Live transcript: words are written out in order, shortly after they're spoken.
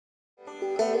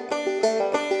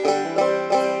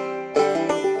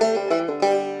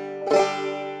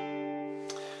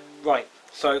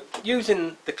So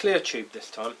using the clear tube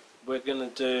this time, we're going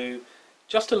to do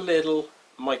just a little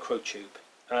microtube.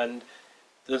 And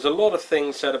there's a lot of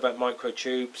things said about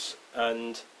microtubes,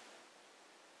 and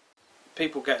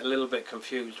people get a little bit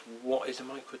confused. What is a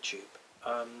microtube?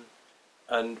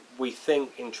 And we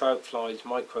think in trout flies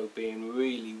micro being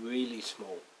really, really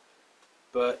small,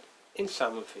 but in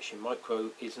salmon fishing micro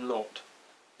is not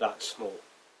that small,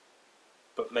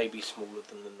 but maybe smaller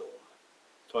than the norm.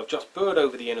 So I've just burred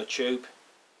over the inner tube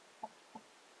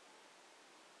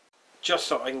just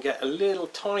so I can get a little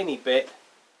tiny bit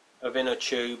of inner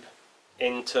tube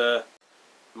into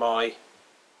my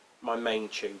main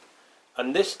tube.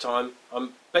 And this time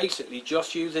I'm basically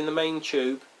just using the main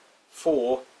tube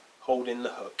for holding the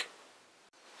hook.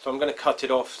 So I'm going to cut it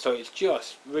off so it's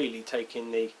just really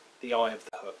taking the eye of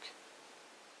the hook.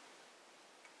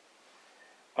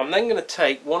 I'm then going to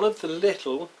take one of the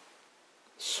little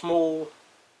small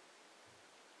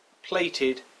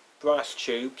plated brass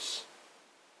tubes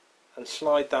and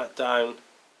slide that down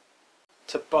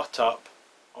to butt up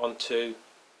onto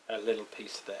a little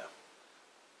piece there.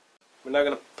 We're now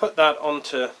going to put that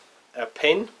onto a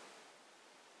pin,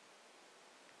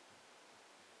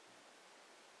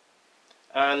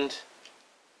 and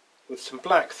with some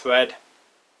black thread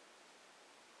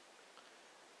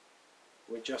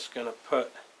we're just going to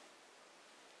put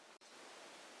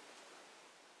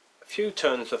a few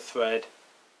turns of thread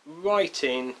right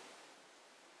in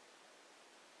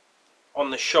on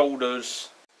the shoulders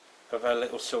of our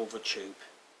little silver tube.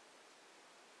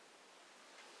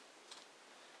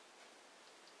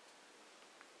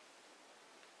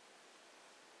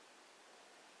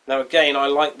 Now again, I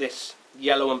like this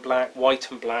yellow and black, white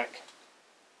and black.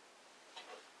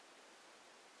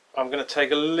 I'm going to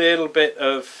take a little bit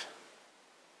of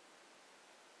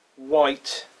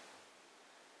white.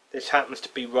 This happens to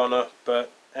be runner,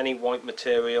 but any white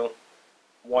material,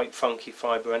 white funky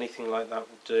fibre, anything like that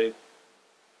will do.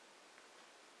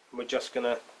 We're just going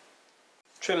to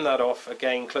trim that off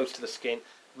again close to the skin.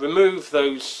 Remove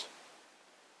those,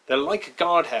 they're like a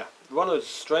guard hair. Runner's a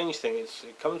strange thing,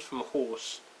 it comes from a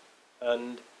horse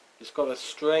and it's got a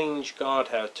strange guard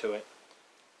hair to it.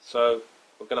 So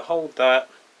we're going to hold that.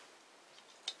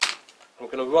 I'm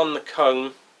going to run the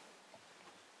comb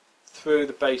through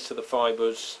the base of the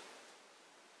fibres.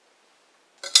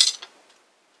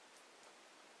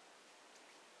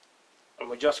 And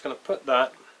we're just going to put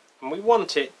that, and we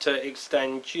want it to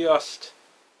extend just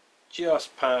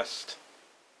past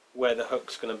where the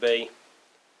hook's going to be.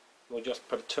 We'll just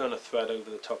put a turn of thread over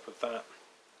the top of that.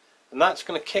 And that's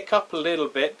going to kick up a little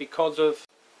bit because of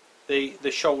the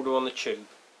shoulder on the tube.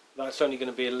 That's only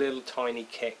going to be a little tiny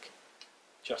kick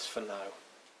just for now.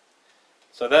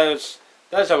 So there's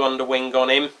our underwing on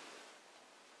him.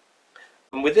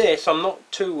 And with this I'm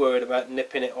not too worried about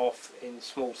nipping it off in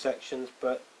small sections,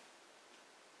 but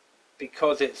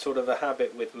because it's sort of a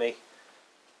habit with me,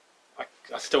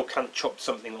 I still can't chop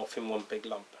something off in one big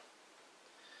lump.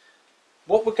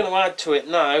 What we're going to add to it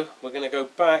now, we're going to go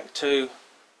back to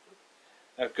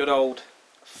a good old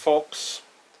fox,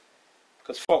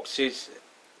 because fox is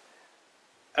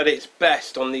at its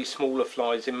best on these smaller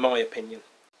flies in my opinion.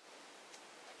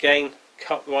 Again,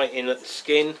 cut right in at the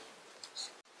skin.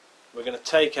 We're going to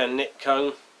take our knit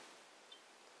comb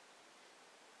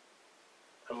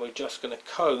and we're just going to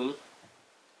comb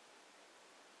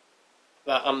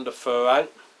that under fur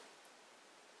out,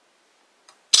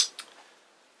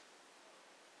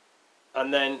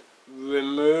 and then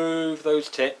remove those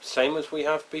tips same as we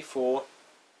have before.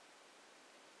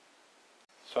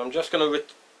 So I'm just going to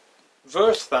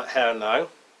reverse that hair now,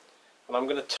 and I'm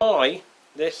going to tie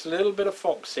this little bit of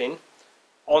fox in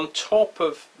on top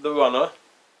of the runner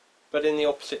but in the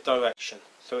opposite direction,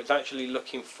 so it's actually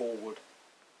looking forward.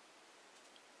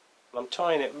 And I'm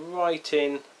tying it right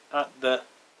in at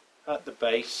the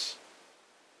base.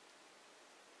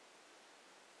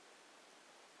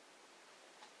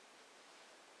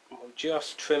 We'll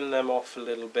just trim them off a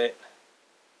little bit,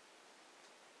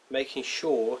 making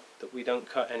sure that we don't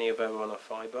cut any of our runner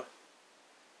fibre.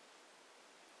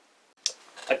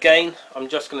 Again, I'm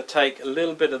just going to take a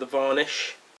little bit of the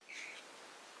varnish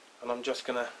and I'm just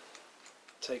going to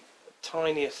take the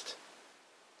tiniest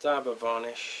dab of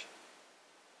varnish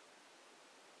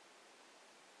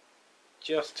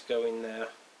just to go in there,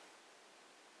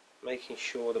 making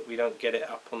sure that we don't get it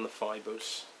up on the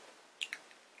fibres.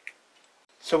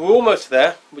 So we're almost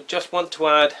there. We just want to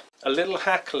add a little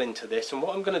hackle into this, and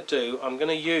what I'm going to do, I'm going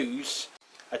to use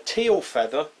a teal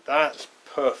feather. That's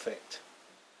perfect,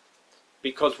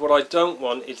 because what I don't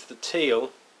want is the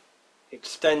teal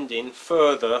extending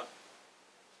further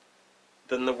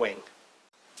than the wing.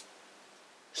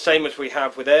 same as we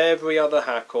have with every other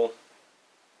hackle.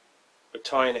 We're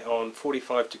tying it on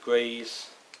 45 degrees,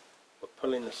 we're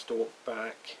pulling the stalk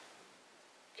back,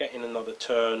 getting another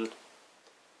turn,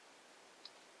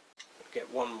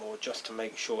 get one more just to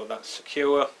make sure that's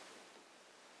secure,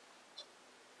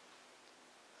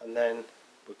 and then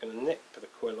we're going to nip the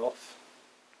quill off.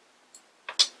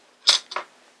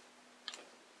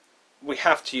 We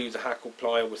have to use a hackle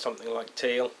plier with something like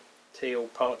teal,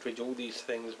 partridge, all these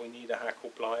things we need a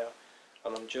hackle plier,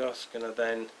 and I'm just going to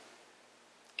then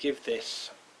give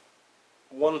this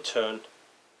one turn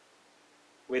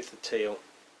with the teal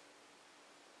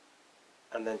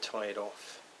and then tie it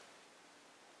off.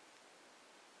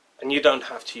 And you don't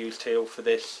have to use teal for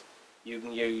this, you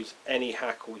can use any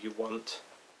hackle you want.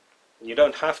 And you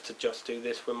don't have to just do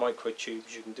this with micro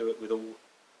tubes, you can do it with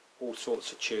all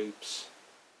sorts of tubes.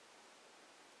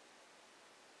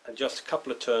 And just a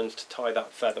couple of turns to tie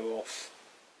that feather off.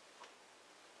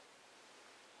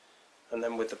 And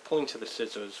then with the point of the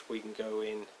scissors we can go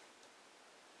in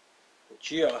and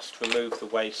just remove the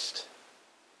waste.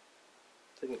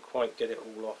 Didn't quite get it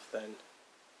all off then.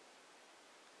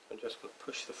 I'm just going to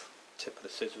push the tip of the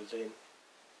scissors in.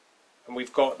 And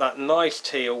we've got that nice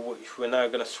teal which we're now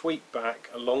going to sweep back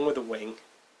along with the wing.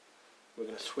 We're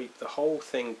going to sweep the whole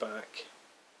thing back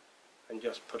and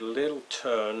just put a little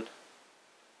turn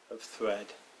of thread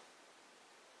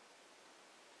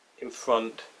in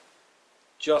front,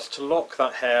 just to lock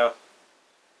that hair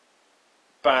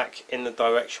back in the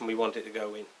direction we want it to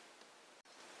go in.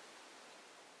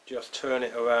 Just turn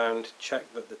it around,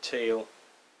 check that the teal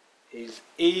is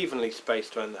evenly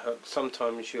spaced around the hook.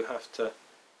 Sometimes you have to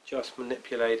just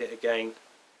manipulate it again.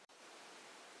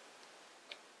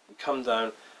 And come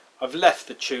down. I've left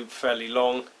the tube fairly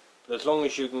long, but as long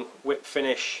as you can whip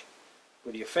finish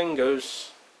with your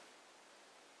fingers,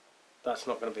 that's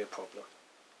not going to be a problem.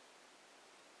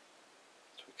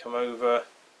 So we come over,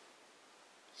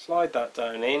 slide that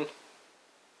down in,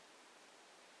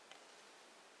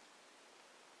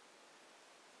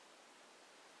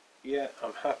 yeah,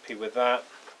 I'm happy with that.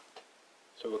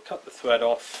 So we'll cut the thread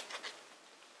off,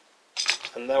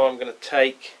 and now I'm going to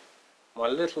take my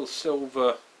little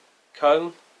silver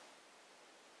comb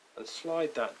and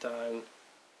slide that down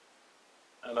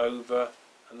and over,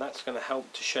 and that's going to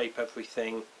help to shape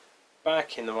everything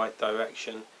back in the right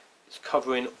direction. It's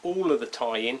covering all of the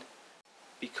tie-in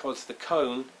because the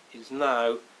cone is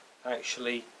now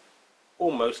actually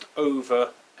almost over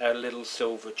our little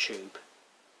silver tube.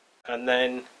 And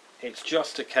then it's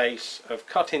just a case of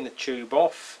cutting the tube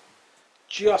off,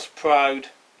 just proud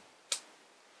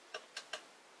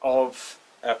of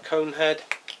our cone head,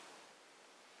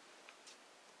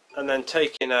 and then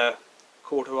taking a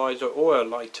cauterizer or a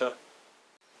lighter,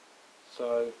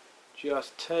 so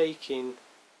just taking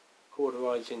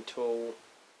cauterizing tool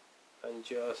and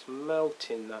just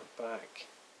melting that back.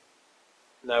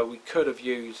 Now we could have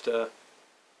used a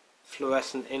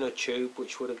fluorescent inner tube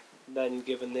which would have then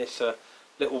given this a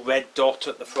little red dot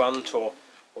at the front, or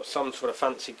some sort of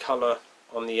fancy colour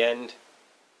on the end,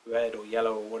 red or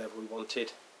yellow or whatever we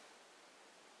wanted.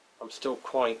 I'm still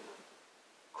quite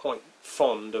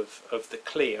fond of the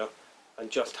clear and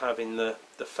just having the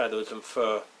feathers and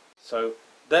fur. So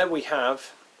there we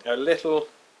have a little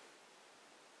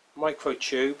micro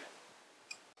tube,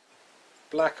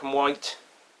 black and white,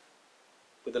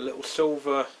 with a little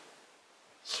silver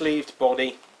sleeved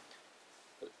body,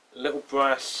 a little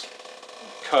brass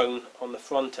cone on the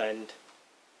front end.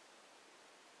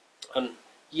 And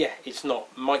yeah, it's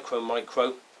not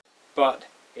micro, but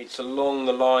it's along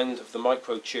the lines of the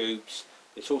micro tubes.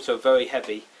 It's also very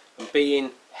heavy, and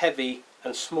being heavy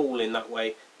and small in that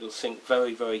way, it'll sink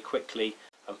very, very quickly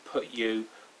and put you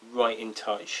right in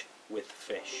touch with the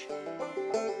fish.